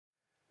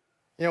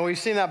You know, we've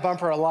seen that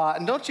bumper a lot,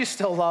 and don't you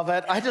still love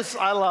it?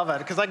 I love it,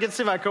 because I can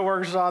see my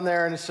coworkers on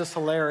there, and it's just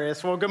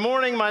hilarious. Well, good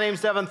morning. My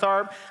name's Devin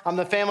Tharp. I'm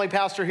the family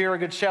pastor here at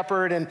Good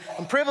Shepherd, and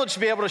I'm privileged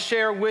to be able to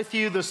share with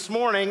you this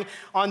morning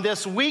on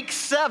this week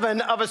 7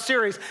 of a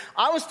series.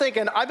 I was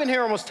thinking, I've been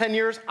here almost 10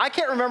 years. I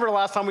can't remember the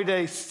last time we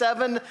did a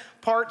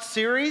 7-part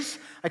series.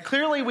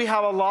 Clearly, we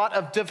have a lot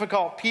of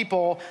difficult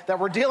people that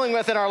we're dealing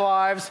with in our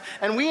lives,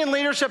 and we in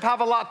leadership have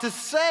a lot to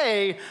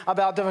say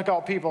about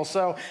difficult people.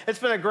 So it's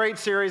been a great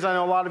series. I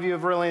know a lot of you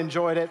have really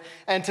enjoyed it.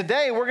 And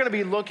today, we're going to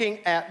be looking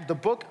at the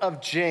book of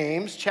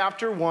James,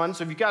 chapter 1.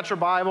 So if you've got your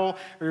Bible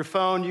or your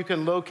phone, you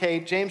can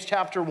locate James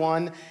chapter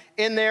 1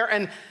 in there.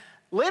 And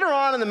later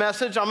on in the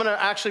message, I'm going to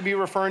actually be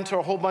referring to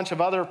a whole bunch of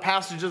other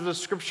passages of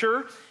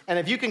Scripture. And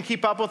if you can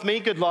keep up with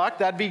me, good luck.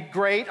 That'd be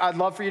great. I'd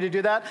love for you to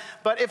do that.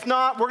 But if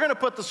not, we're going to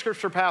put the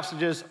Scripture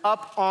passages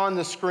up on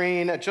the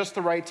screen at just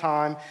the right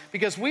time,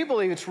 because we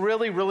believe it's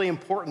really, really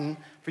important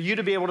for you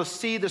to be able to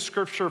see the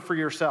Scripture for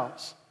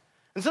yourselves.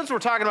 And since we're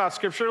talking about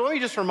Scripture, let me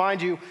just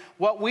remind you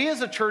what we as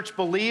a church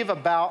believe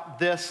about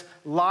this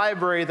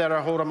library that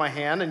I hold in my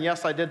hand. And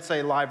yes, I did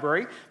say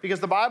library, because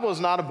the Bible is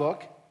not a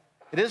book.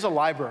 It is a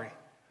library.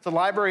 It's a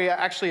library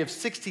actually of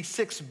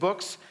 66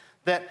 books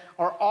that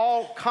are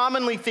all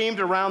commonly themed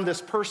around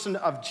this person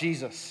of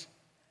Jesus.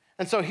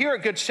 And so here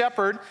at Good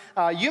Shepherd,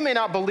 you may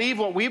not believe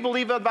what we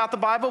believe about the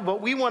Bible,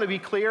 but we want to be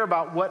clear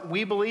about what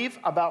we believe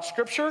about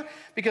Scripture,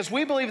 because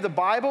we believe the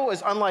Bible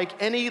is unlike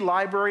any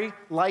library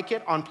like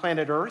it on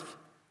planet Earth,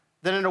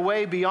 that in a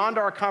way beyond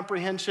our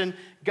comprehension,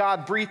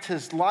 God breathed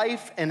his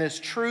life and his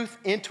truth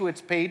into its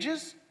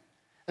pages.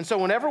 And so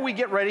whenever we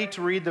get ready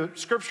to read the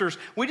Scriptures,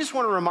 we just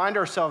want to remind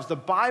ourselves the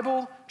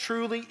Bible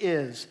truly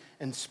is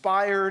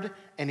inspired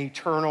and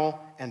eternal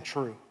and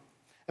true.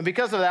 And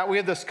because of that, we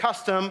have this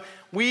custom,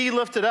 we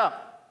lift it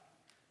up.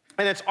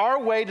 And it's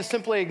our way to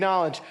simply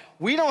acknowledge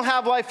we don't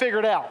have life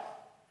figured out,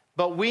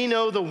 but we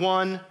know the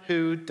one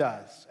who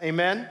does.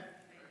 Amen?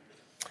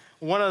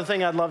 One other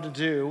thing I'd love to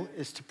do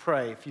is to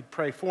pray. If you'd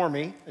pray for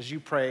me as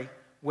you pray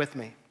with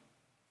me.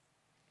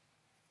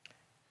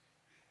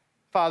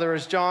 Father,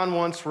 as John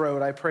once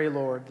wrote, I pray,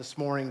 Lord, this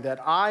morning that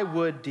I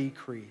would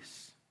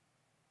decrease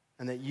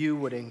and that you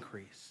would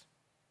increase.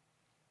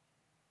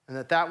 And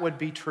that would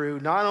be true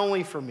not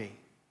only for me,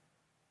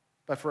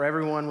 but for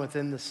everyone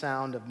within the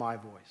sound of my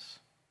voice.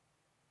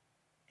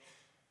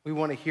 We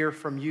want to hear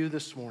from you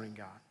this morning,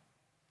 God.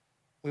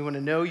 We want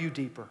to know you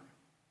deeper.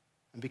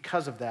 And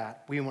because of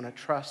that, we want to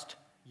trust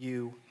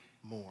you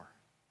more.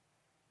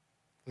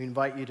 We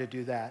invite you to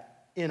do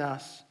that in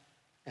us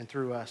and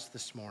through us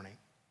this morning.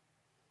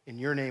 In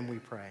your name we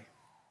pray.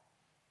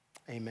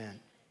 Amen.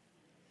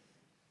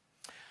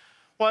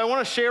 Well, I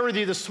want to share with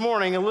you this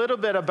morning a little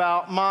bit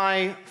about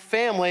my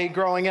family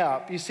growing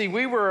up. You see,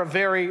 we were a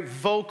very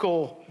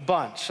vocal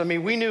bunch. I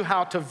mean, we knew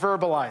how to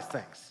verbalize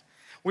things.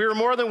 We were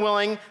more than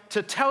willing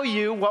to tell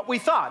you what we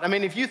thought. I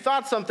mean, if you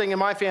thought something in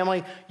my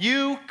family,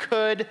 you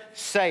could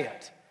say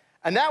it.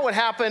 And that would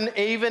happen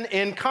even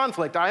in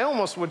conflict. I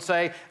almost would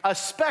say,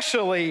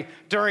 especially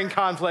during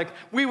conflict,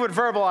 we would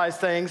verbalize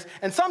things.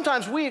 And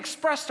sometimes we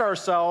expressed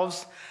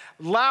ourselves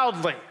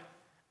loudly.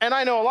 And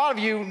I know a lot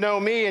of you know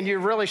me, and you're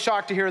really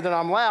shocked to hear that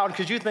I'm loud,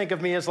 because you think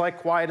of me as like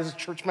quiet as a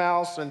church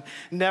mouse and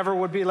never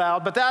would be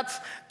loud. But that's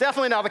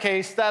definitely not the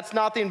case. That's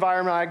not the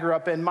environment I grew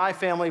up in. My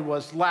family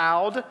was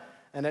loud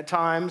and at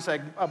times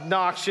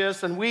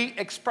obnoxious, and we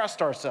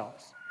expressed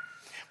ourselves.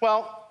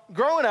 Well,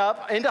 growing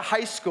up into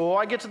high school,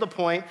 I get to the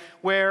point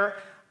where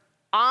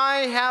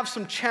I have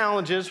some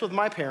challenges with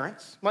my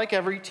parents, like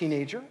every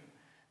teenager,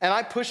 and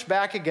I push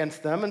back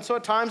against them. And so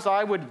at times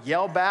I would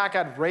yell back,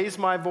 I'd raise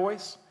my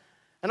voice.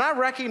 And I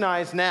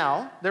recognize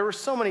now there were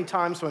so many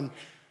times when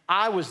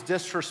I was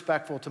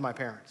disrespectful to my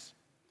parents.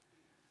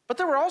 But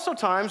there were also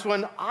times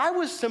when I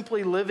was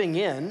simply living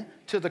in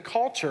to the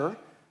culture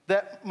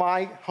that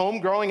my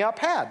home growing up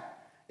had.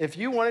 If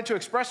you wanted to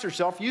express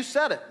yourself, you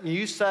said it.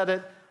 You said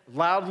it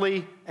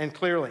loudly and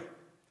clearly.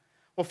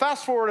 Well,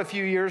 fast forward a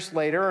few years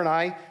later, and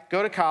I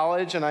go to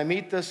college, and I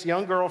meet this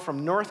young girl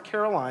from North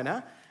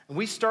Carolina, and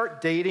we start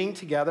dating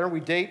together.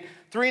 We date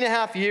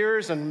 3.5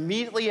 years, and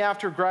immediately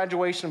after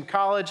graduation of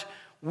college,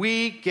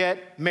 we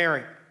get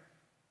married.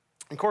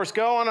 Of course,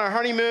 go on our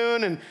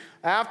honeymoon, and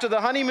after the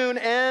honeymoon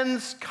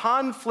ends,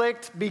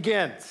 conflict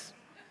begins.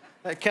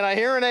 Can I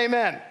hear an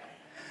amen?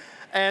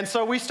 And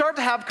so we start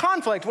to have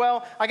conflict.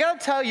 Well, I got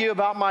to tell you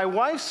about my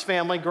wife's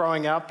family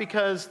growing up,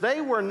 because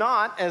they were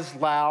not as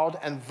loud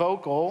and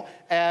vocal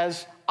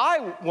as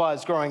I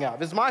was growing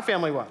up, as my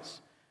family was.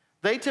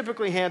 They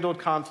typically handled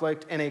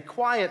conflict in a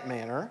quiet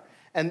manner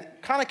and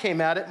kind of came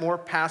at it more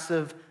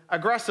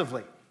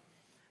passive-aggressively.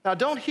 Now,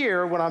 don't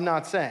hear what I'm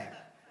not saying.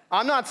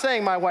 I'm not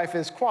saying my wife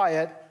is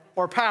quiet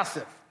or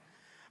passive.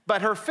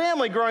 But her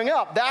family growing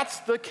up, that's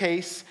the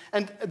case,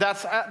 and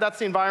that's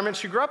the environment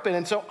she grew up in.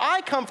 And so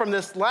I come from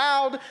this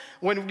loud,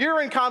 when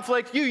you're in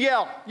conflict, you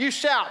yell, you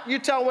shout, you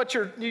tell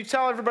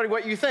everybody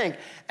what you think.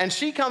 And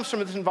she comes from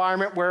this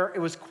environment where it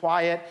was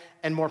quiet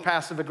and more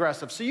passive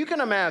aggressive. So you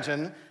can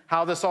imagine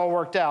how this all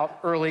worked out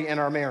early in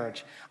our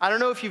marriage. I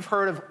don't know if you've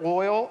heard of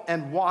oil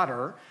and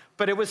water,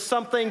 but it was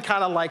something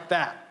kind of like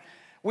that.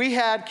 We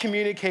had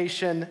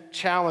communication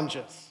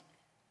challenges,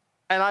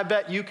 and I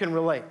bet you can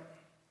relate.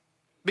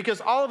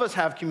 Because all of us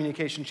have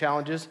communication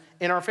challenges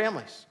in our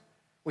families.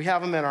 We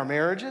have them in our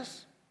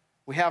marriages.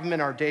 We have them in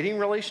our dating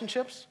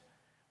relationships.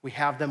 We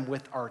have them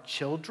with our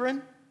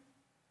children.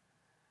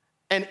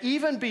 And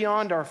even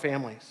beyond our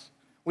families.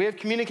 We have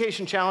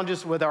communication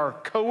challenges with our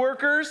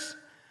coworkers,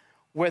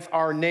 with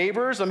our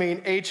neighbors.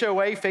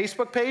 HOA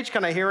Facebook page,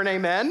 can I hear an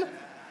amen?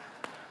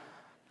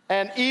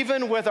 And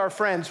even with our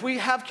friends. We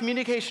have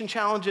communication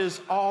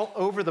challenges all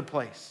over the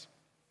place.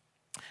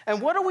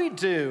 And what do we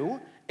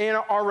do in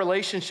our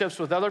relationships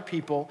with other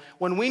people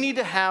when we need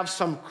to have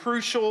some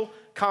crucial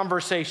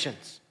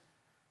conversations?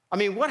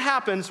 What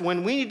happens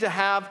when we need to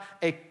have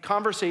a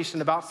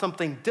conversation about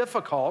something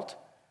difficult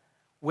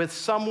with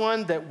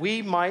someone that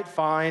we might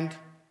find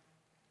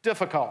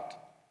difficult?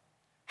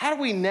 How do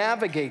we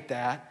navigate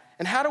that?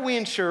 And how do we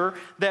ensure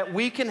that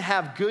we can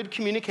have good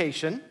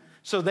communication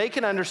so they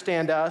can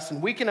understand us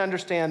and we can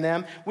understand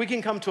them? We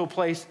can come to a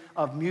place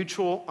of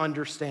mutual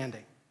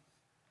understanding.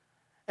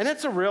 And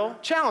it's a real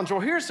challenge. Well,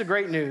 here's the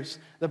great news.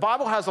 The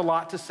Bible has a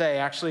lot to say,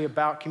 actually,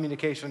 about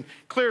communication.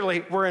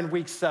 Clearly, we're in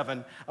week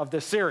 7 of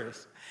this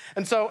series.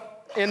 And so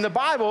in the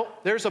Bible,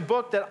 there's a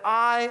book that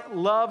I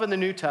love in the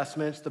New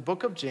Testament. It's the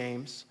book of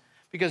James,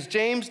 because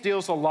James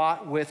deals a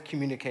lot with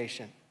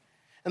communication.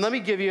 And let me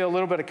give you a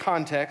little bit of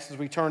context as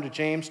we turn to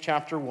James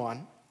chapter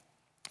 1.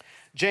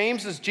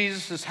 James is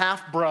Jesus'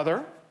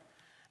 half-brother,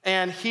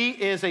 and he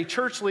is a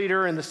church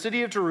leader in the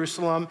city of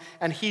Jerusalem,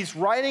 and he's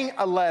writing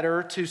a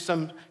letter to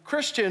some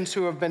Christians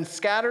who have been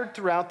scattered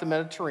throughout the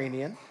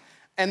Mediterranean,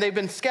 and they've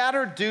been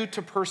scattered due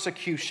to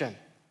persecution.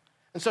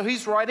 And so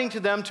he's writing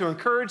to them to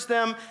encourage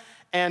them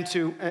and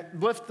to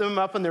lift them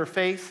up in their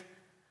faith.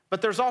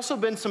 But there's also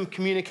been some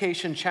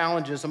communication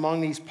challenges among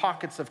these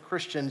pockets of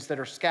Christians that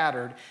are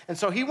scattered. And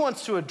so he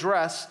wants to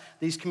address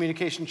these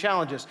communication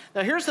challenges.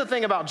 Now, here's the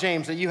thing about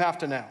James that you have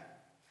to know.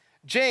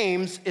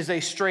 James is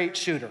a straight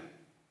shooter.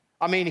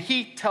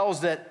 He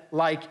tells it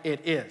like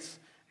it is.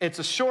 It's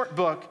a short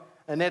book,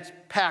 and it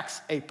packs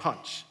a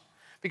punch.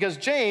 Because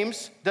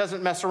James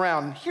doesn't mess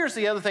around. And here's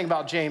the other thing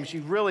about James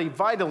you really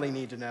vitally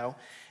need to know,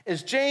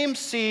 is James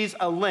sees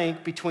a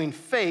link between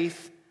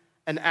faith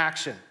and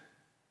action.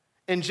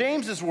 In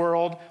James's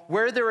world,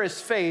 where there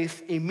is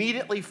faith,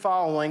 immediately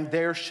following,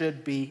 there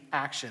should be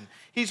action.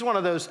 He's one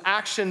of those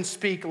actions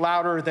speak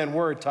louder than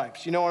word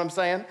types. You know what I'm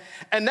saying?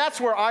 And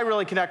that's where I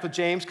really connect with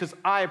James, because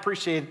I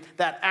appreciate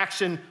that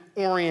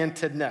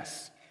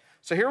action-orientedness.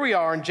 So here we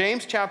are in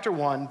James chapter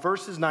 1,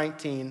 verses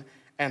 19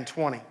 and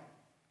 20.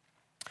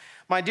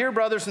 My dear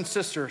brothers and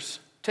sisters,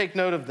 take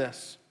note of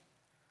this.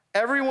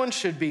 Everyone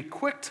should be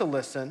quick to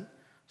listen,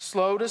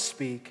 slow to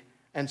speak,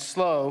 and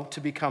slow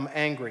to become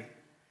angry,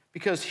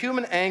 because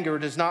human anger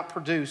does not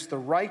produce the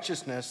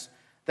righteousness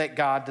that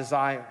God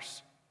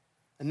desires.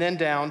 And then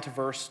down to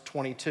verse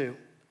 22.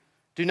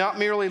 Do not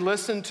merely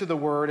listen to the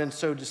word and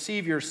so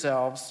deceive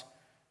yourselves.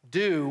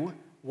 Do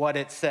what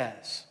it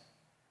says.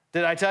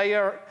 Did I tell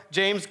you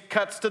James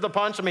cuts to the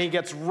punch? He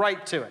gets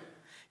right to it.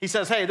 He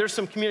says, hey, there's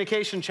some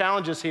communication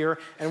challenges here,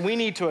 and we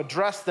need to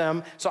address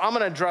them, so I'm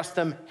going to address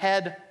them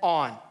head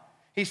on.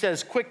 He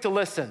says, quick to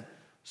listen,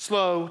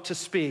 slow to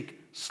speak,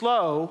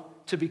 slow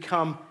to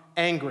become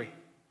angry.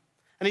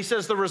 And he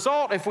says the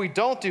result, if we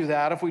don't do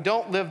that, if we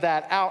don't live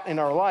that out in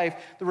our life,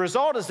 the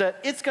result is that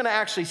it's going to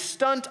actually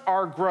stunt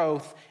our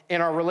growth in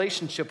our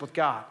relationship with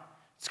God.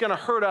 It's going to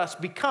hurt us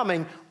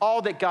becoming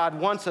all that God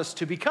wants us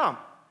to become.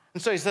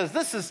 And so he says,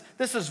 this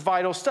is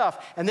vital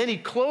stuff. And then he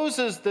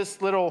closes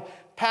this little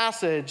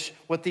passage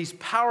with these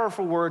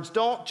powerful words.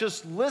 Don't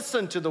just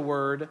listen to the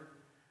word,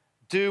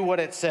 do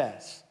what it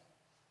says.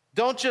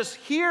 Don't just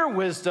hear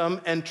wisdom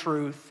and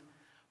truth,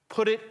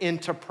 put it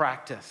into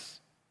practice.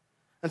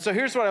 And so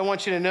here's what I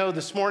want you to know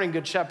this morning,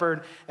 Good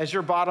Shepherd, as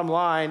your bottom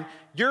line.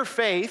 Your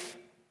faith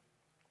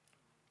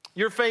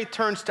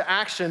turns to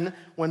action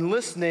when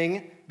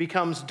listening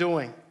becomes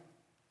doing.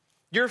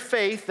 Your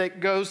faith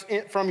that goes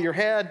from your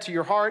head to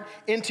your heart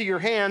into your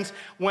hands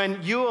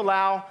when you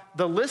allow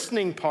the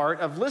listening part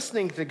of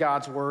listening to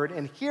God's word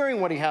and hearing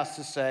what he has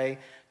to say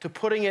to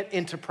putting it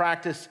into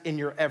practice in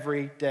your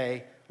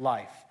everyday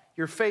life.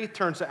 Your faith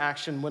turns to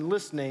action when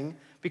listening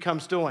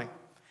becomes doing.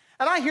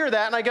 And I hear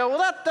that and I go,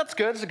 well, that's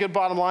good. It's a good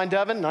bottom line,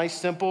 Devin. Nice,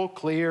 simple,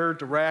 clear,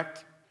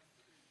 direct.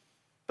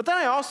 But then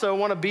I also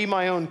want to be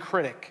my own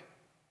critic.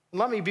 And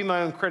let me be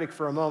my own critic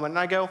for a moment. And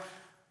I go,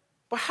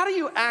 well, how do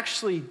you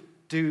actually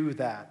do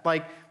that?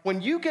 Like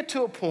when you get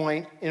to a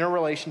point in a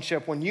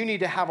relationship when you need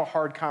to have a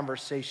hard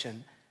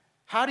conversation,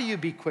 how do you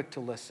be quick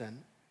to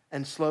listen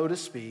and slow to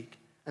speak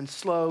and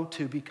slow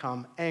to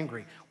become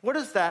angry? What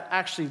does that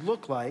actually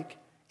look like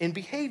in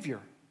behavior?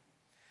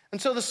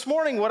 And so this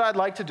morning, what I'd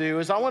like to do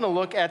is I want to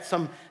look at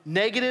some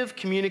negative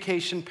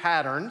communication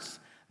patterns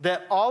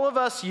that all of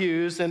us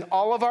use in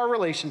all of our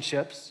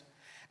relationships.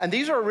 And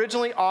these are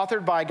originally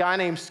authored by a guy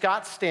named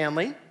Scott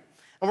Stanley.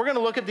 And we're going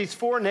to look at these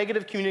 4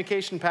 negative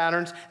communication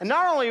patterns. And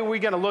not only are we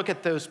going to look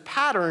at those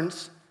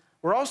patterns,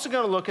 we're also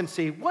going to look and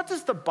see, what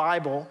does the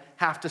Bible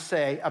have to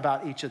say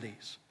about each of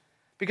these?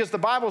 Because the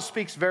Bible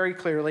speaks very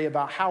clearly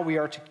about how we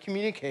are to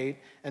communicate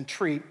and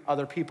treat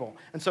other people.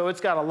 And so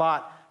it's got a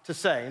lot to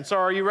say. And so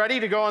are you ready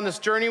to go on this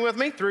journey with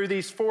me through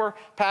these 4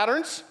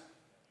 patterns?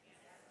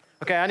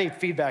 Okay, I need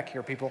feedback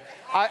here, people.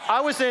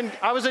 I was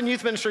in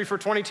youth ministry for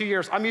 22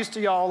 years. I'm used to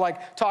y'all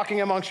like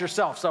talking amongst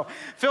yourself. So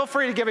feel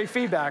free to give me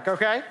feedback,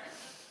 okay?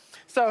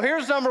 So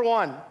here's number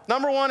 1.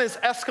 Number 1 is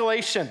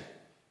escalation.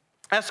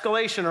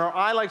 Escalation, or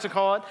I like to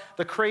call it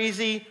the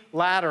crazy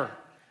ladder.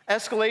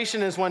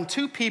 Escalation is when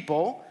 2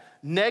 people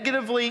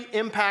negatively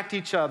impact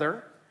each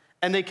other,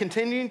 and they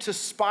continue to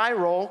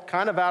spiral,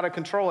 kind of out of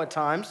control at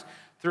times,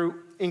 through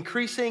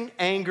increasing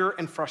anger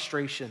and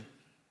frustration.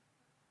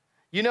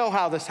 You know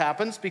how this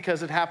happens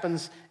because it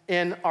happens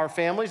in our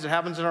families, it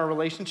happens in our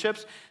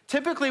relationships.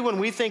 Typically, when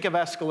we think of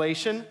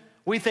escalation,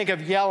 we think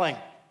of yelling.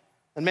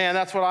 And man,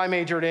 that's what I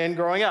majored in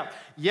growing up.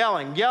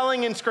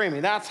 Yelling and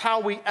screaming. That's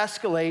how we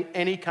escalate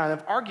any kind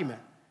of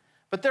argument.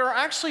 But there are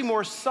actually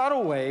more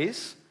subtle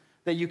ways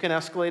that you can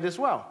escalate as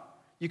well.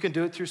 You can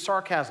do it through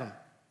sarcasm.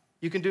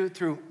 You can do it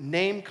through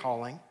name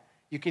calling.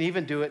 You can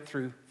even do it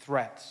through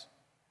threats.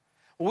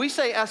 Well, we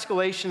say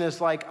escalation is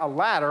like a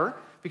ladder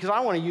because I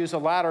want to use a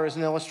ladder as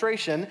an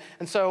illustration.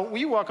 And so will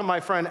you welcome my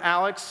friend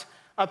Alex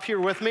up here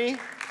with me?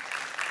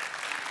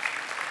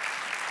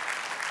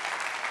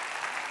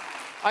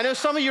 I know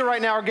some of you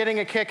right now are getting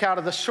a kick out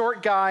of the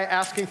short guy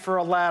asking for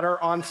a ladder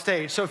on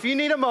stage. So if you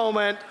need a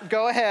moment,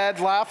 go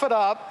ahead, laugh it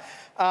up.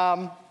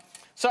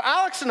 So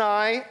Alex and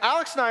I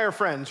are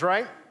friends,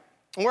 right?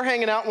 We're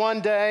hanging out one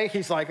day.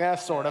 He's like,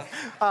 sort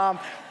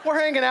of. We're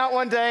hanging out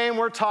one day and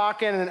we're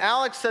talking, and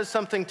Alex says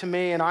something to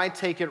me, and I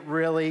take it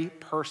really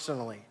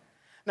personally.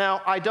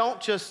 Now, I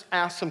don't just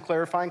ask some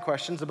clarifying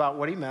questions about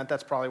what he meant.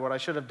 That's probably what I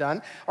should have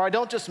done. Or I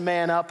don't just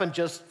man up and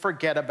just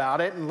forget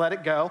about it and let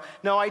it go.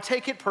 No, I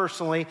take it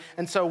personally.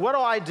 And so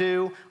what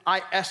do? I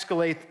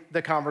escalate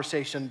the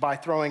conversation by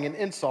throwing an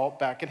insult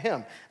back at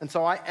him. And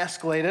so I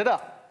escalate it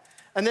up.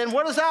 And then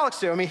what does Alex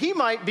do? I mean, he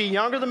might be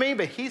younger than me,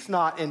 but he's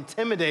not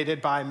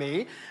intimidated by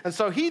me. And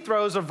so he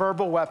throws a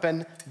verbal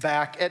weapon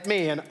back at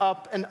me, and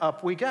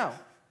up we go.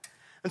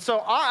 And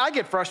so I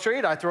get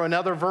frustrated. I throw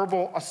another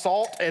verbal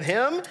assault at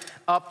him.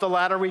 Up the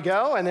ladder we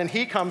go, and then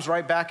he comes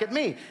right back at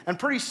me. And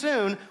pretty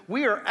soon,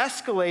 we are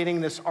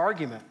escalating this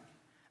argument.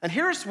 And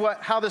here's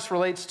how this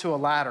relates to a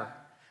ladder.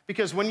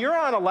 Because when you're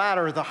on a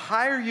ladder, the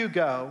higher you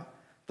go,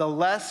 the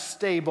less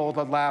stable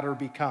the ladder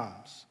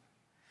becomes.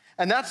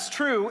 And that's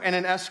true in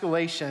an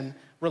escalation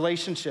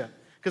relationship.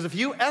 Because if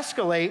you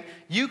escalate,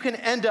 you can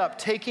end up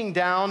taking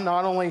down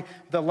not only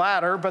the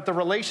ladder, but the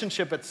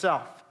relationship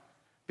itself.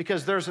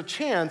 Because there's a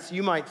chance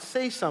you might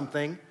say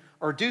something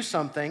or do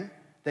something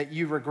that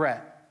you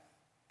regret.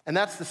 And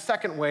that's the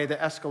second way that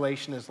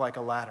escalation is like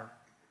a ladder.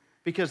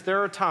 Because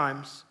there are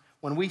times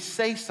when we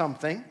say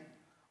something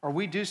or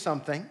we do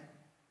something,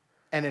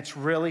 and it's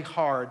really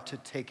hard to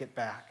take it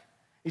back.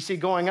 You see,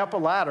 going up a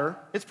ladder,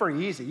 it's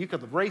pretty easy. You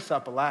could race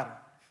up a ladder.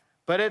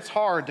 But it's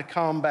hard to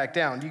come back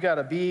down. You got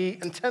to be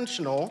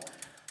intentional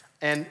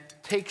and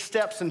take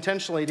steps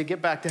intentionally to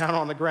get back down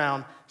on the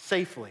ground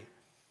safely.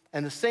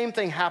 And the same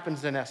thing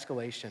happens in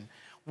escalation.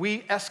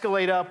 We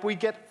escalate up, we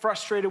get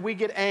frustrated, we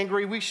get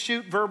angry, we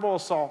shoot verbal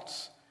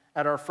assaults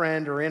at our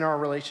friend or in our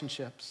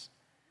relationships.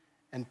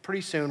 And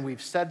pretty soon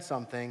we've said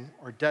something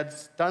or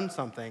done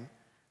something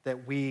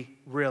that we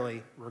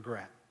really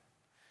regret.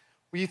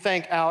 Will you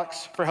thank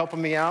Alex for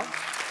helping me out?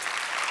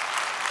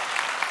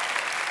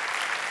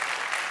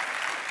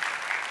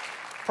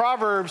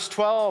 Proverbs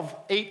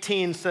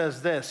 12:18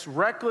 says this,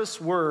 reckless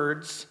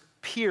words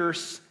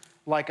pierce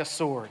like a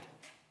sword.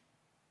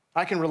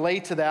 I can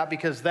relate to that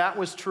because that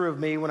was true of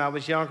me when I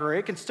was younger.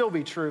 It can still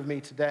be true of me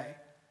today.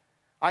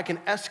 I can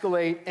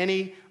escalate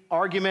any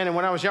argument, and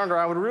when I was younger,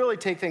 I would really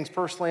take things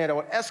personally, and I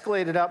would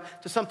escalate it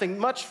up to something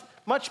much,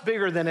 much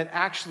bigger than it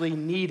actually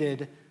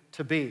needed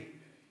to be.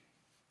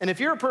 And if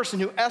you're a person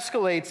who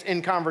escalates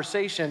in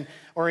conversation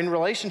or in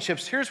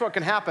relationships, here's what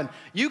can happen.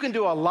 You can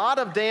do a lot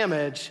of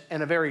damage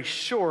in a very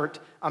short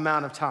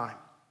amount of time.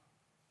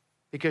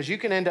 Because you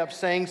can end up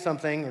saying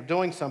something or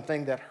doing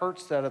something that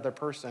hurts that other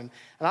person.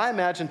 And I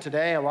imagine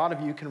today a lot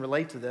of you can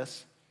relate to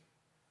this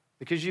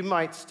because you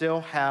might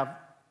still have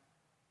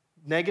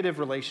negative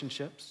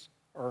relationships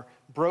or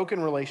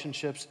broken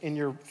relationships in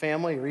your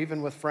family or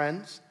even with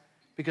friends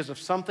because of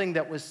something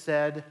that was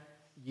said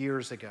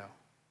years ago.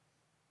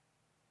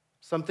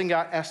 Something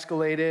got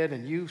escalated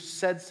and you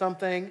said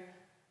something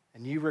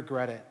and you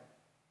regret it.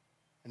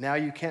 And now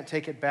you can't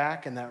take it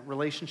back, and that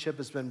relationship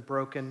has been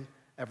broken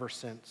ever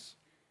since.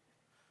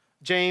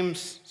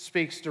 James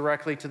speaks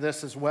directly to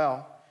this as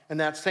well. In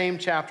that same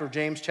chapter,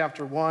 James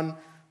chapter 1,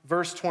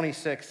 verse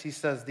 26, he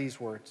says these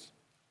words.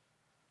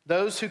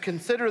 Those who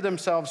consider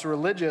themselves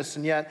religious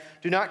and yet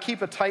do not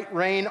keep a tight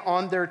rein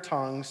on their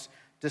tongues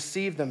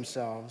deceive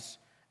themselves,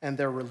 and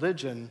their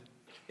religion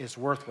is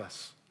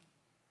worthless.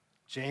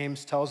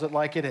 James tells it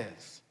like it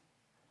is.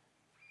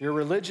 Your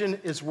religion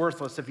is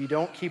worthless if you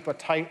don't keep a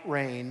tight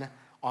rein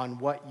on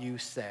what you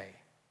say.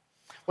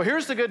 Well,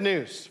 here's the good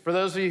news for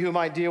those of you who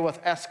might deal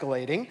with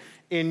escalating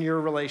in your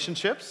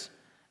relationships,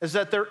 is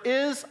that there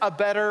is a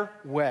better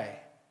way.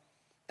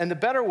 And the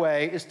better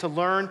way is to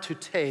learn to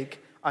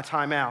take a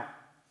time out.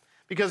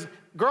 Because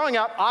growing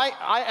up,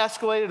 I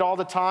escalated all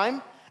the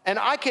time, and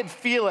I could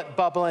feel it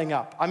bubbling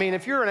up. I mean,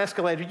 if you're an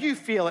escalator, you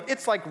feel it.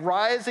 It's like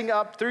rising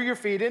up through your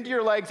feet into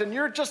your legs, and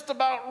you're just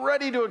about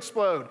ready to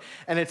explode.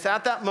 And it's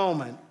at that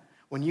moment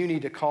when you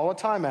need to call a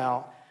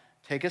timeout,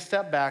 take a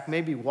step back,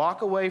 maybe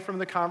walk away from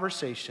the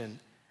conversation,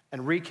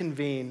 and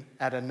reconvene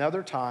at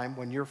another time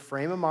when your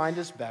frame of mind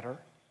is better,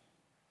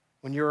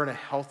 when you're in a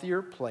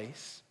healthier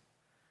place,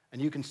 and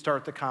you can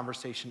start the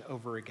conversation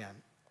over again.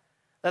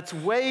 That's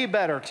way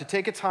better to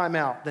take a time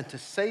out than to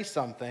say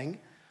something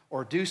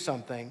or do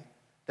something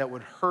that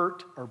would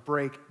hurt or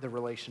break the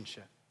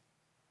relationship.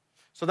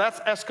 So that's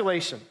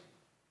escalation.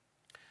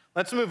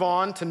 Let's move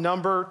on to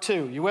number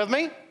 2. You with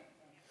me?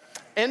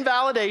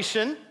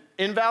 Invalidation,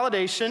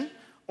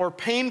 or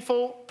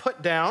painful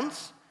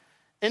put-downs.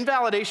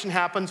 Invalidation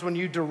happens when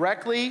you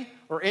directly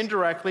or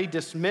indirectly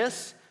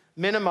dismiss,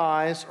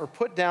 minimize, or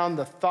put down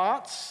the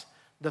thoughts,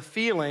 the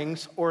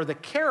feelings, or the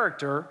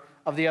character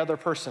of the other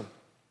person.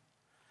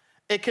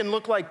 It can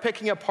look like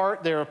picking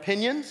apart their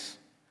opinions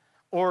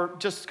or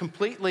just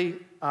completely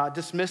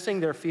dismissing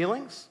their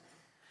feelings.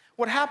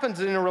 What happens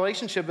in a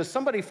relationship is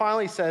somebody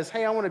finally says,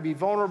 hey, I want to be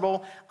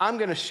vulnerable. I'm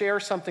going to share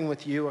something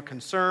with you, a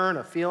concern,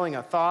 a feeling,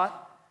 a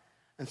thought.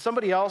 And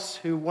somebody else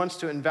who wants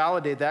to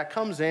invalidate that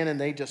comes in and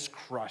they just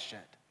crush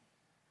it.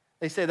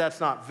 They say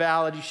that's not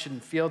valid, you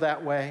shouldn't feel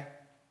that way.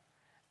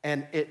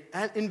 And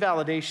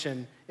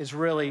invalidation is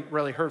really,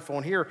 really hurtful.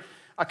 And here,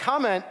 a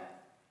comment,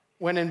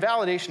 when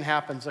invalidation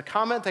happens, a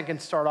comment that can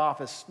start off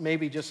as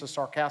maybe just a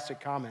sarcastic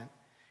comment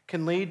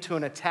can lead to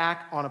an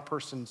attack on a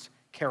person's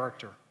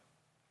character.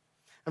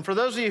 And for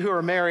those of you who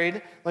are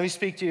married, let me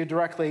speak to you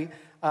directly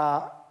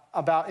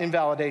about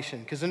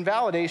invalidation, because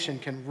invalidation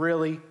can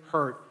really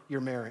hurt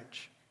your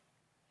marriage.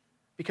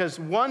 Because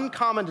one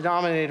common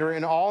denominator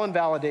in all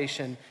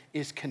invalidation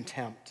is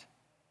contempt.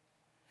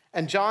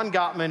 And John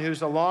Gottman,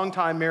 who's a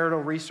longtime marital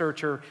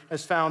researcher,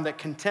 has found that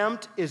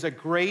contempt is a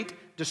great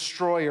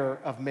destroyer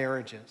of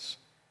marriages.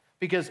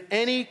 Because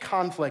any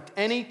conflict,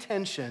 any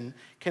tension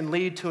can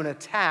lead to an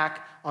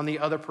attack on the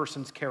other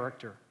person's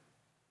character.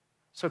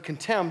 So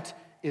contempt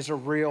is a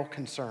real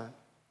concern.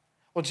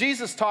 Well,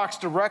 Jesus talks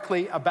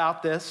directly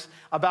about this,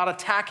 about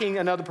attacking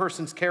another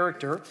person's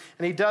character,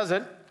 and he does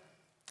it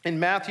in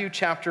Matthew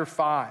chapter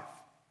 5.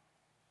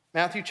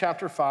 Matthew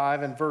chapter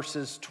 5 and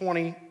verses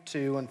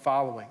 22 and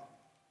following.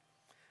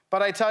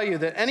 But I tell you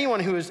that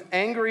anyone who is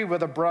angry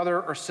with a brother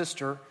or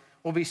sister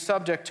will be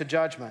subject to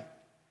judgment.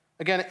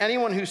 Again,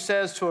 anyone who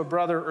says to a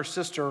brother or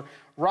sister,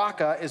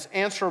 Raka, is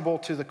answerable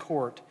to the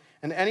court.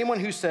 And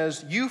anyone who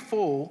says, you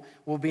fool,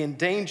 will be in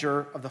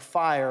danger of the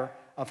fire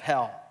of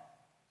hell.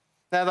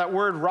 Now, that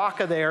word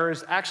Raka there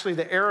is actually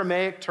the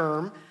Aramaic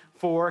term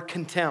for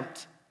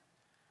contempt.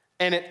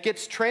 And it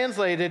gets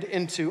translated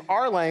into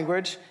our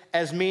language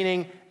as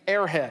meaning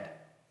airhead.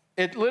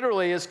 It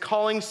literally is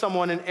calling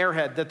someone an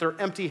airhead, that they're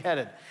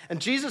empty-headed.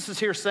 And Jesus is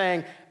here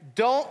saying,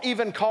 don't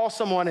even call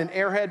someone an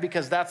airhead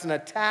because that's an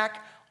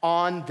attack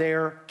on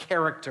their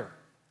character.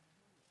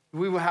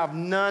 We will have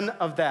none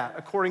of that,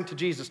 according to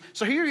Jesus.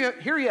 So here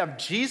you have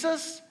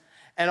Jesus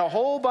and a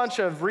whole bunch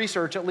of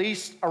research, at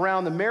least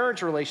around the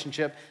marriage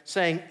relationship,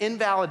 saying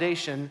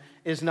invalidation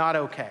is not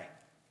okay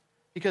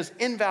because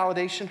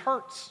invalidation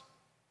hurts.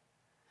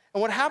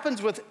 And what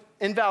happens with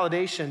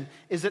invalidation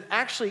is it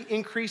actually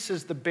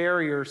increases the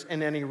barriers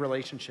in any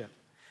relationship.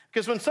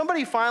 Because when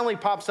somebody finally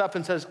pops up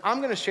and says, I'm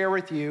going to share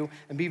with you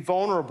and be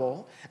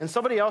vulnerable, and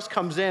somebody else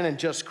comes in and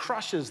just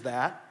crushes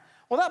that,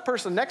 well, that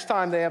person, next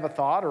time they have a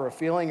thought or a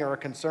feeling or a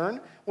concern,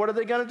 what are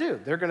they going to do?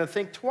 They're going to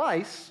think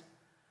twice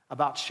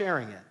about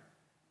sharing it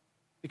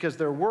because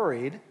they're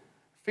worried,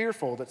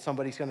 fearful that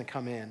somebody's going to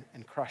come in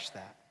and crush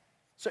that.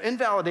 So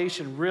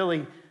invalidation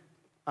really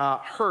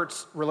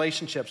hurts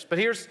relationships. But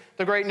here's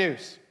the great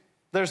news.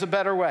 There's a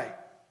better way.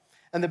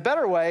 And the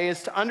better way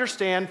is to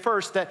understand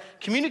first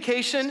that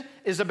communication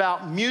is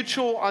about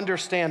mutual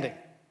understanding.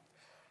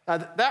 Now,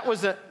 that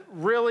was a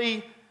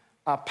really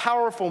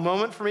powerful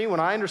moment for me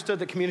when I understood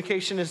that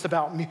communication is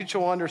about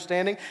mutual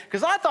understanding,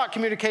 because I thought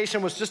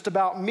communication was just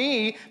about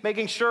me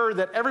making sure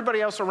that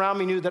everybody else around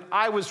me knew that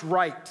I was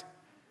right.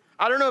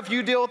 I don't know if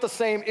you deal with the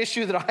same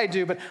issue that I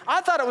do, but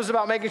I thought it was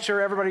about making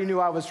sure everybody knew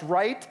I was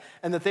right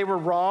and that they were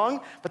wrong,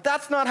 but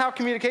that's not how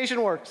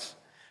communication works.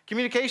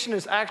 Communication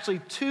is actually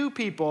two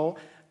people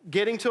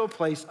getting to a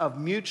place of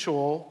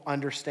mutual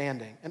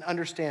understanding and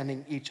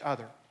understanding each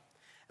other.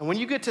 And when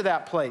you get to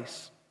that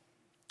place,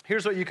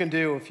 here's what you can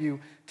do if you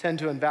tend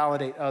to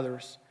invalidate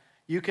others.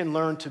 You can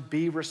learn to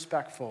be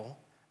respectful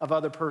of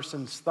other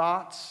person's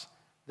thoughts,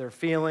 their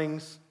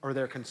feelings, or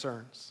their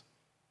concerns.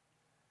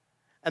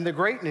 And the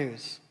great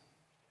news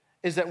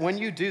is that when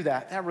you do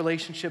that, that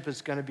relationship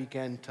is going to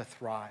begin to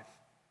thrive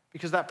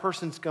because that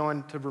person's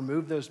going to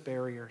remove those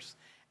barriers.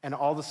 And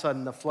all of a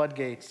sudden, the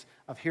floodgates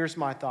of here's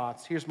my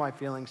thoughts, here's my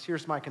feelings,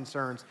 here's my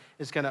concerns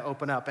is going to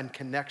open up and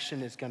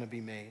connection is going to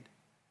be made.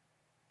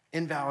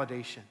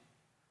 Invalidation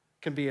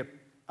can be a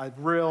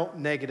real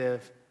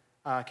negative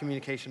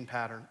communication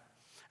pattern.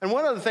 And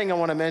one other thing I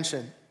want to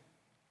mention,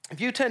 if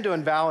you tend to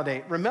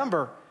invalidate,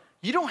 remember,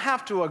 you don't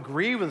have to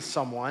agree with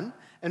someone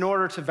in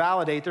order to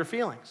validate their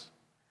feelings.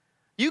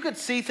 You could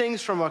see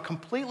things from a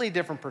completely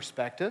different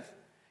perspective.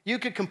 You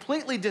could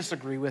completely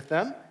disagree with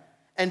them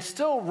and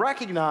still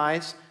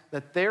recognize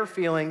that their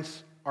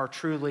feelings are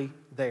truly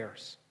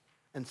theirs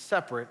and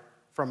separate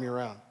from your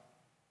own.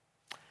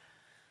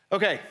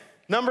 Okay,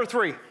 number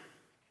three.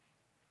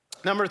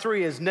 Number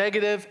three is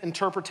negative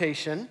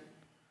interpretation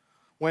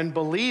when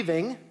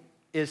believing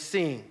is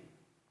seeing.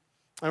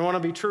 I want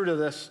to be true to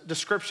this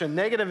description.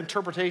 Negative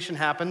interpretation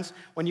happens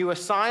when you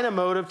assign a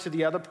motive to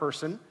the other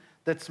person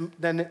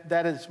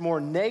that is more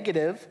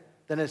negative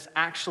than is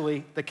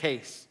actually the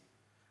case.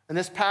 And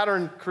this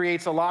pattern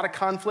creates a lot of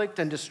conflict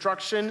and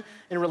destruction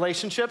in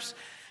relationships.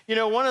 You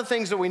know, one of the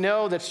things that we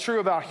know that's true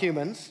about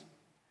humans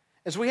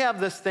is we have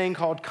this thing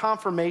called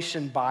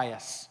confirmation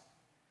bias.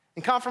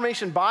 And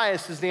confirmation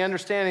bias is the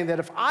understanding that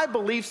if I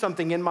believe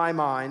something in my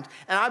mind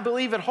and I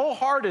believe it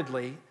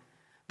wholeheartedly,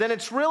 then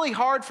it's really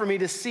hard for me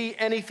to see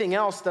anything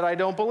else that I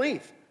don't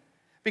believe.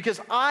 Because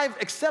I've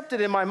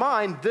accepted in my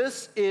mind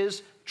this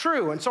is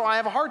true. And so I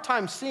have a hard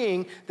time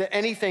seeing that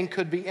anything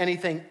could be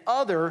anything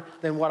other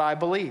than what I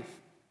believe.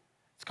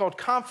 It's called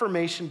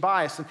confirmation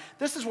bias. And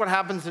this is what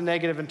happens in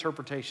negative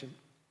interpretation.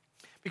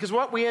 Because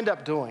what we end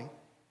up doing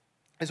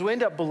is we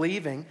end up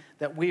believing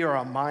that we are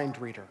a mind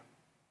reader.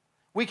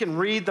 We can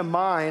read the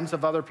minds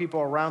of other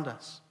people around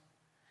us.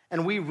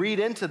 And we read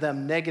into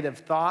them negative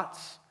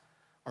thoughts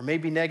or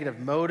maybe negative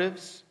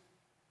motives.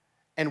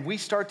 And we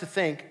start to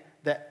think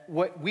that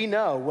what we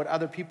know what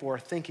other people are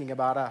thinking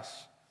about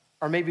us,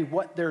 or maybe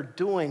what they're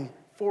doing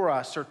for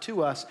us or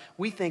to us,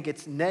 we think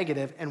it's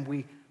negative and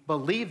we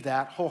believe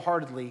that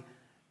wholeheartedly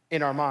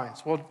in our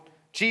minds. Well,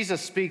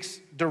 Jesus speaks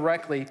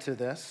directly to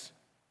this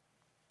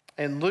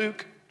in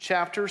Luke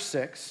chapter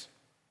 6,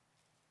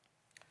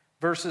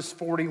 verses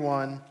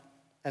 41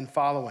 and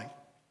following.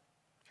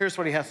 Here's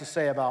what he has to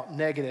say about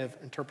negative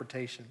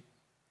interpretation.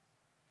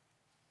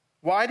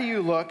 Why do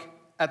you look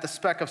at the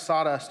speck of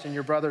sawdust in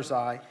your brother's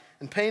eye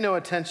and pay no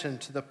attention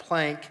to the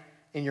plank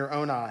in your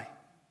own eye?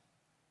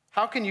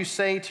 How can you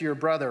say to your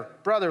brother,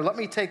 "Brother, let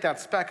me take that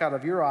speck out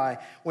of your eye,"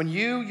 when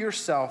you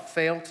yourself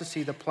fail to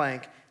see the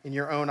plank in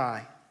your own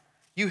eye?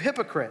 You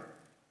hypocrite!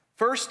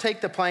 First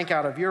take the plank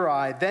out of your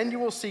eye, then you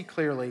will see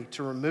clearly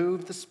to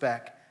remove the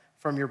speck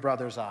from your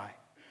brother's eye.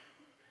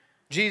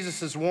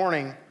 Jesus'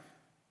 warning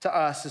to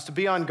us is to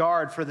be on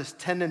guard for this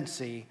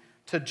tendency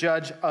to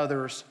judge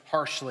others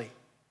harshly.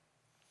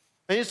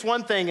 And it's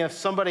one thing if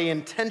somebody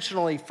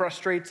intentionally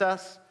frustrates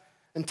us,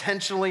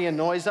 intentionally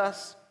annoys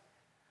us,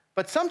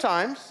 but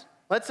sometimes,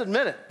 let's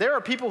admit it, there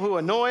are people who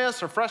annoy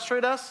us or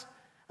frustrate us,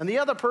 and the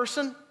other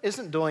person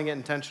isn't doing it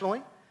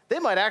intentionally. They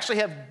might actually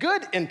have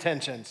good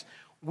intentions.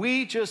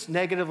 We just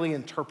negatively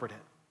interpret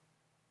it.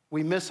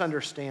 We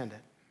misunderstand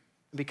it.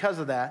 And because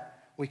of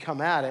that, we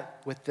come at it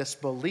with this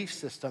belief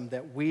system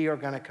that we are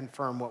going to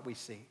confirm what we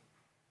see.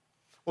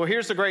 Well,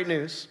 here's the great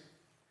news.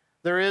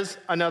 There is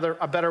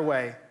a better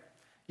way.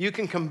 You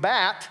can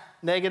combat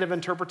negative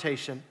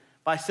interpretation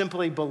by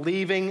simply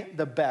believing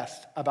the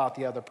best about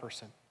the other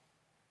person.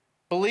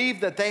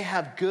 Believe that they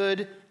have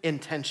good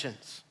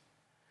intentions.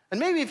 And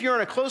maybe if you're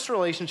in a close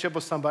relationship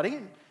with somebody,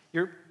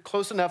 you're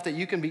close enough that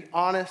you can be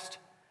honest,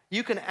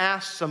 you can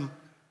ask some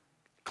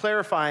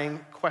clarifying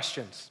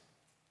questions.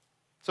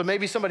 So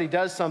maybe somebody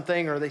does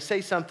something or they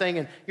say something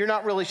and you're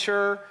not really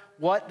sure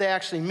what they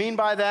actually mean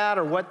by that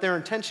or what their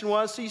intention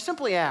was. So you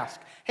simply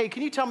ask, "Hey,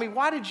 can you tell me,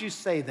 why did you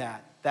say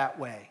that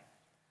way?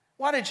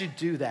 Why did you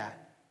do that?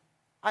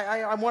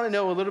 I want to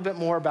know a little bit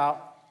more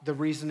about the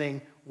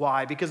reasoning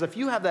why." Because if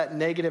you have that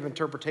negative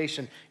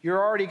interpretation, you're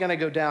already going to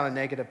go down a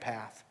negative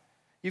path.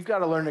 You've got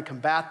to learn to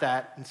combat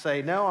that and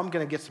say, no, I'm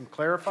going to get some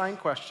clarifying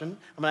question.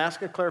 I'm going to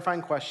ask a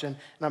clarifying question,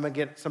 and I'm going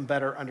to get some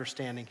better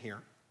understanding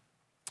here.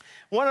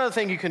 One other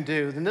thing you can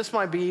do, and this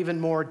might be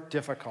even more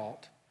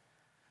difficult,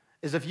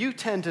 is if you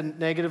tend to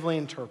negatively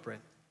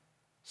interpret,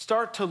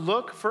 start to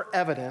look for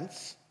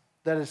evidence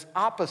that is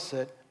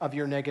opposite of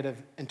your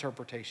negative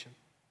interpretation.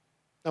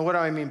 Now, what do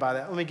I mean by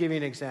that? Let me give you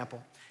an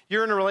example.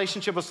 You're in a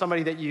relationship with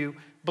somebody that you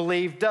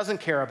believe doesn't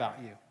care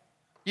about you.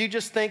 You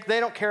just think they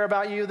don't care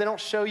about you. They don't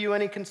show you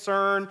any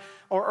concern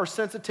or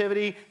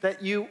sensitivity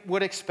that you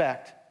would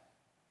expect.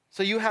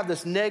 So you have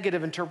this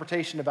negative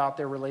interpretation about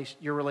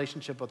your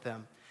relationship with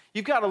them.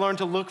 You've got to learn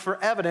to look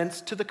for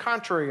evidence to the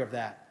contrary of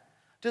that.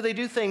 Do they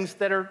do things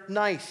that are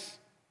nice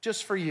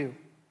just for you?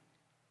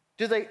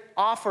 Do they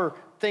offer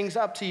things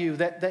up to you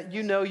that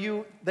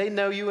they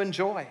know you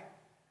enjoy?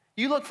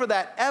 You look for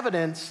that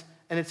evidence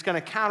and it's going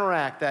to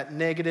counteract that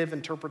negative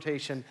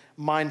interpretation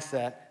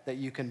mindset that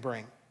you can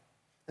bring.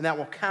 And that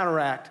will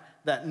counteract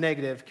that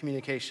negative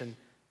communication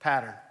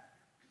pattern.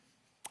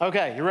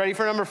 Okay, you ready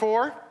for number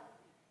 4?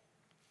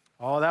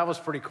 Oh, that was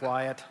pretty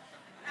quiet.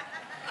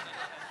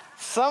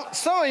 Some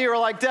of you are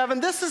like,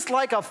 Devin, this is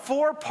like a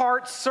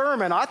 4-part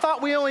sermon. I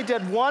thought we only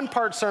did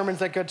 1-part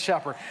sermons at Good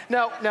Shepherd.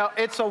 No,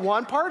 it's a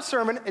 1-part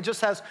sermon. It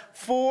just has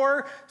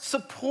 4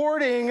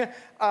 supporting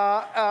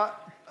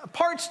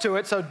parts to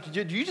it. So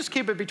you just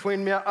keep it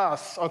between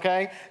us,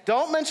 okay?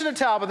 Don't mention to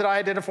Talbot that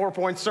I did a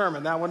 4-point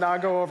sermon. That would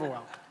not go over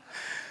well.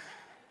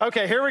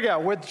 Okay, here we go.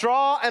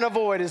 Withdraw and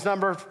avoid is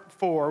number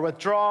 4.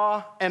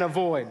 Withdraw and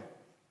avoid.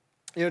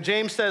 You know,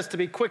 James says to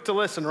be quick to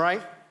listen,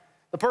 right?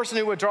 The person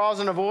who withdraws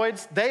and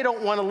avoids, they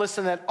don't want to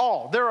listen at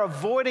all. They're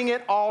avoiding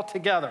it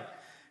altogether.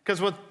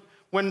 Because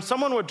when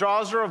someone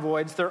withdraws or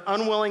avoids, they're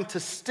unwilling to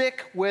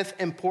stick with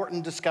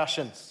important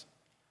discussions.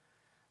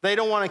 They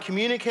don't want to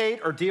communicate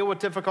or deal with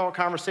difficult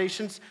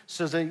conversations,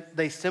 so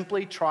they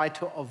simply try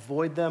to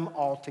avoid them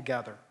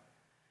altogether.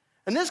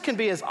 And this can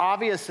be as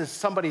obvious as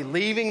somebody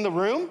leaving the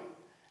room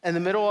in the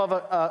middle of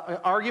an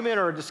argument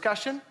or a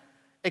discussion.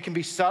 It can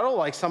be subtle,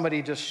 like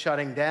somebody just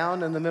shutting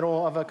down in the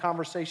middle of a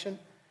conversation.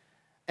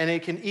 And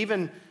it can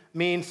even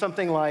mean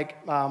something like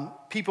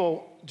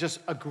people just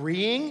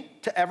agreeing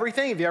to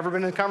everything. Have you ever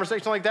been in a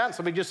conversation like that? And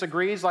somebody just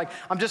agrees, like,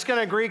 I'm just going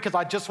to agree because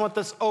I just want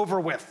this over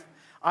with.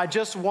 I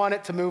just want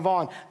it to move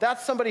on.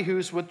 That's somebody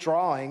who's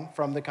withdrawing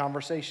from the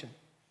conversation.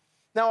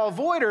 Now,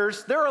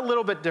 avoiders, they're a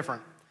little bit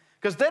different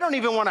because they don't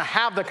even want to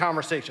have the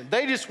conversation.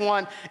 They just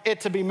want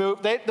it to be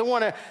moved. They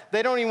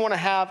don't even want to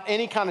have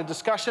any kind of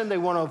discussion. They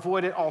want to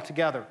avoid it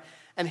altogether.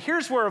 And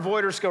here's where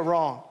avoiders go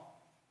wrong.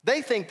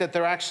 They think that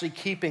they're actually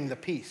keeping the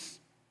peace,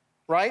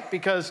 right?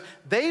 Because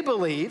they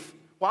believe,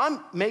 well, I'm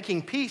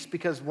making peace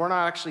because we're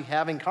not actually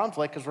having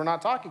conflict because we're not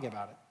talking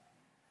about it.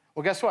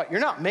 Well, guess what? You're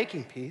not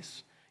making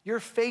peace. You're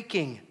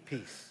faking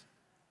peace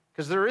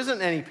because there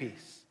isn't any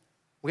peace.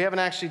 We haven't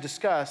actually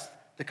discussed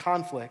the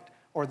conflict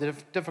or the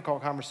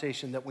difficult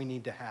conversation that we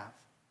need to have.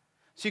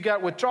 So you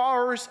got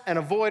withdrawers and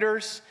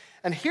avoiders.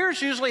 And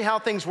here's usually how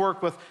things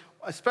work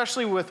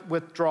especially with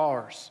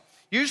withdrawers.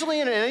 Usually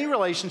in any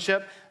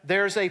relationship,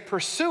 there's a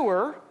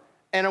pursuer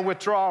and a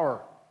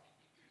withdrawer.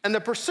 And the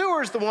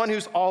pursuer is the one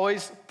who's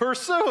always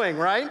pursuing,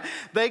 right?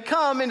 They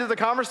come into the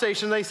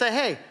conversation, they say,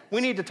 hey, we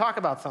need to talk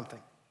about something.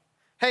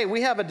 Hey,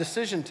 we have a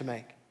decision to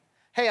make.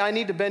 Hey, I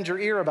need to bend your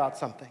ear about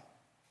something.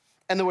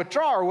 And the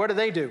withdrawer, what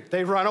do?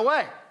 They run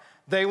away.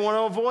 They want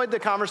to avoid the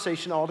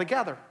conversation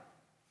altogether.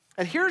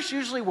 And here's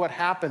usually what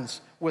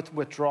happens with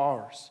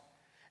withdrawers,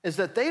 is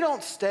that they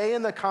don't stay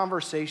in the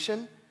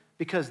conversation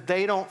because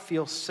they don't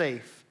feel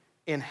safe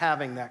in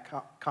having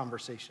that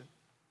conversation.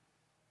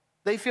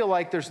 They feel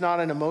like there's not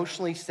an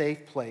emotionally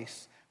safe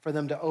place for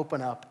them to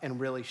open up and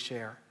really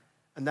share.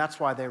 And that's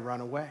why they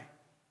run away.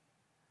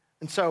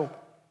 And so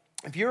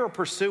if you're a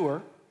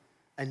pursuer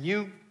and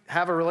you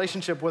have a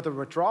relationship with a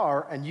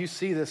withdrawer and you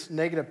see this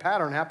negative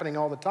pattern happening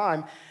all the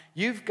time,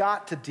 you've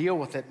got to deal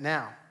with it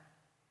now.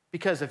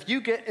 Because if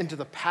you get into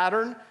the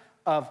pattern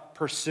of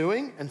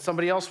pursuing and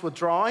somebody else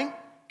withdrawing,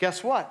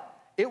 guess what?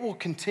 It will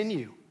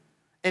continue.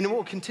 And it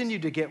will continue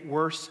to get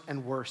worse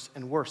and worse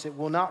and worse. It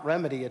will not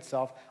remedy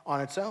itself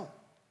on its own.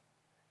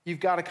 You've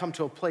got to come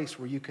to a place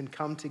where you can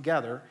come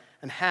together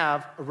and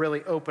have a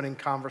really opening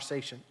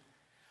conversation.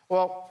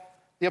 Well,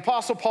 the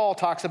Apostle Paul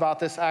talks about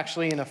this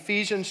actually in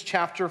Ephesians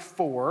chapter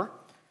 4,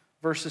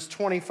 verses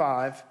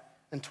 25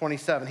 and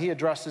 27. He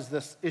addresses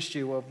this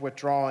issue of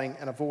withdrawing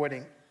and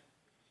avoiding.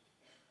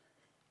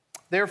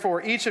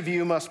 Therefore, each of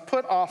you must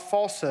put off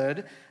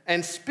falsehood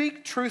and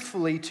speak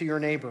truthfully to your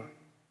neighbor.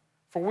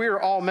 For we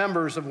are all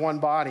members of one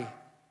body.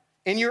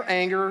 In your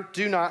anger,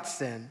 do not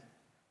sin.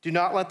 Do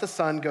not let the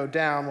sun go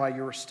down while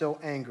you are still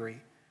angry,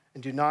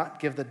 and do not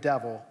give the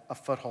devil a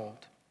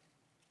foothold.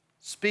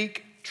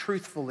 Speak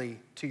truthfully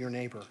to your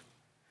neighbor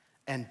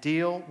and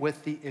deal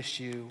with the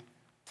issue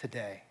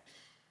today.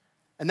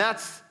 And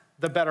that's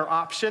the better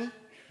option.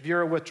 If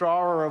you're a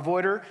withdrawer or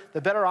avoider,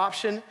 the better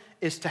option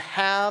is to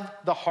have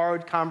the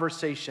hard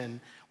conversation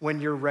when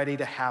you're ready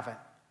to have it.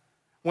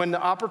 When the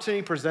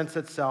opportunity presents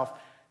itself,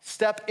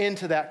 step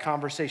into that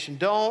conversation.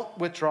 Don't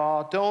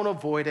withdraw. Don't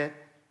avoid it.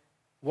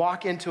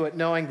 Walk into it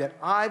knowing that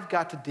I've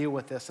got to deal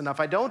with this. And if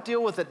I don't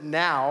deal with it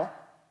now,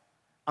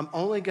 I'm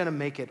only going to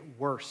make it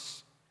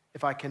worse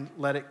if I can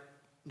let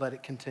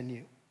it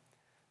continue.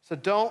 So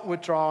don't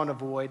withdraw and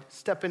avoid.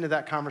 Step into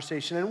that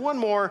conversation. And one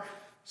more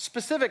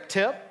specific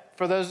tip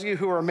for those of you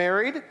who are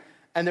married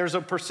and there's a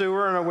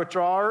pursuer and a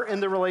withdrawer in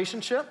the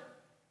relationship.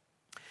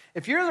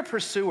 If you're the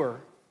pursuer,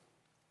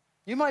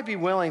 you might be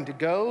willing to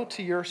go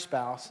to your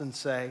spouse and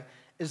say,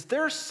 is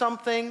there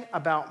something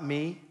about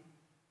me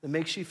that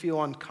makes you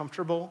feel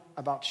uncomfortable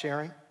about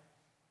sharing?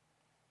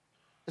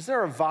 Is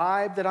there a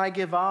vibe that I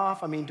give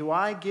off? I mean, do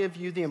I give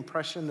you the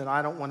impression that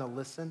I don't want to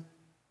listen?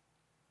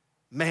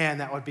 Man,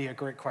 that would be a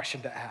great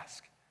question to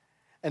ask.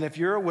 And if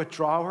you're a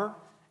withdrawer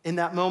in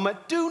that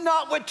moment, do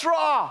not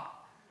withdraw.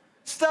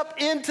 Step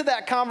into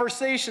that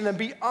conversation and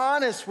be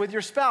honest with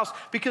your spouse,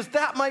 because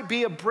that might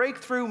be a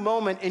breakthrough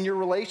moment in your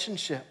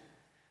relationship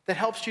that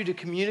helps you to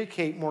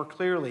communicate more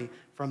clearly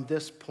from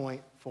this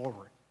point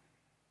forward.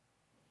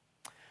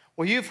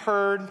 Well, you've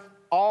heard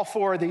all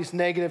 4 of these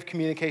negative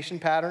communication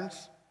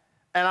patterns,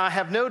 and I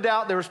have no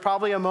doubt there was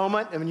probably a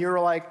moment when you were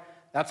like,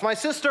 that's my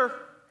sister,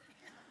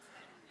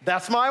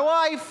 that's my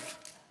wife,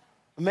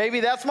 maybe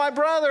that's my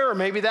brother, or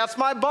maybe that's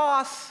my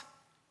boss.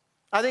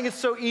 I think it's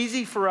so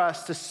easy for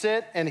us to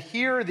sit and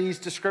hear these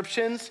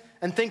descriptions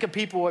and think of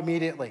people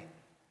immediately.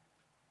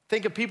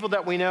 Think of people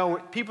that we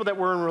know, people that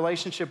we're in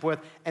relationship with,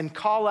 and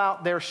call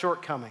out their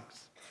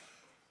shortcomings.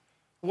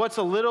 What's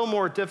a little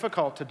more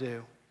difficult to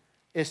do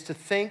is to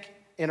think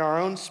in our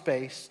own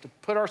space, to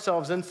put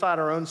ourselves inside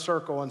our own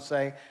circle and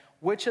say,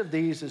 which of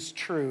these is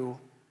true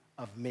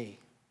of me?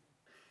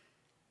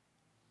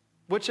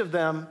 Which of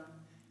them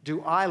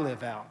do I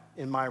live out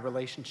in my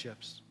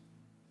relationships?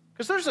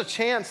 Because there's a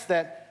chance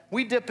that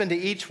we dip into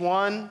each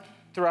one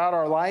throughout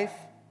our life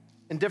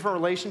in different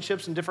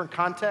relationships in different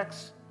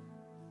contexts.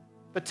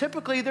 But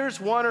typically there's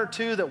 1 or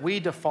 2 that we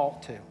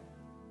default to.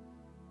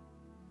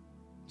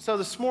 So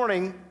this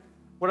morning,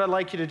 what I'd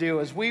like you to do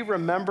is we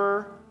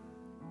remember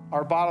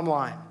our bottom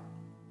line.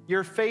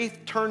 Your faith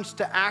turns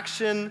to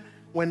action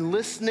when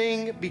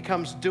listening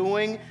becomes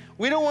doing.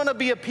 We don't want to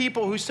be a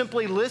people who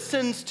simply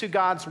listens to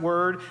God's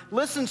word,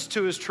 listens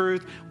to his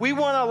truth. We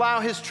want to allow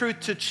his truth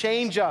to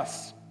change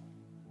us,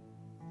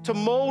 to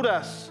mold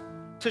us,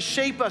 to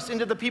shape us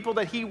into the people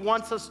that he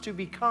wants us to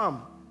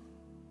become.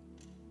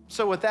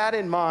 So with that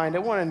in mind, I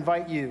want to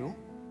invite you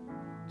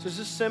to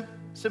just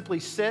simply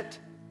sit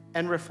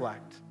and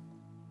reflect.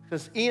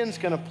 Because Ian's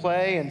going to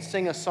play and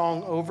sing a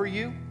song over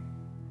you.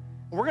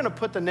 And we're going to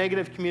put the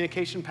negative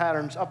communication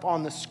patterns up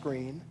on the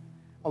screen,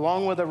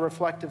 along with a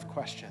reflective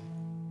question.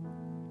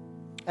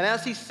 And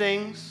as he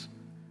sings,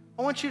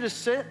 I want you to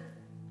sit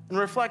and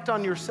reflect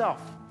on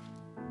yourself.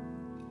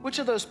 Which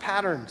of those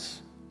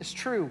patterns is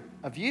true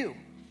of you?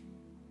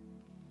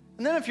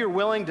 And then if you're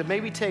willing to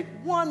maybe take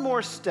one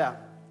more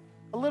step,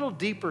 a little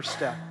deeper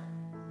step,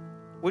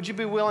 would you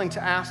be willing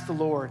to ask the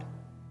Lord,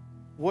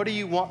 what do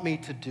you want me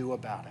to do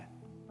about it?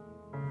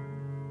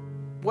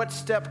 What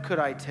step could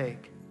I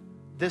take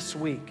this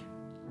week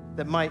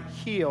that might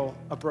heal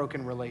a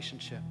broken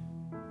relationship?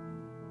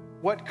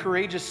 What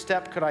courageous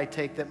step could I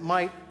take that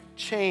might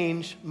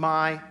change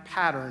my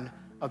pattern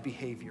of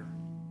behavior?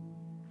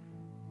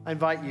 I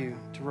invite you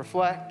to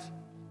reflect,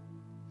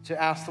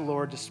 to ask the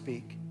Lord to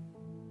speak.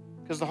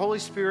 Because the Holy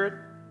Spirit,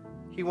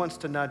 he wants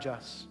to nudge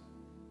us.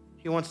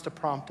 He wants to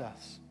prompt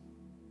us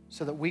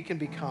so that we can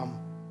become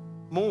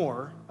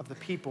more of the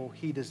people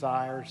he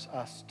desires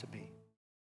us to be.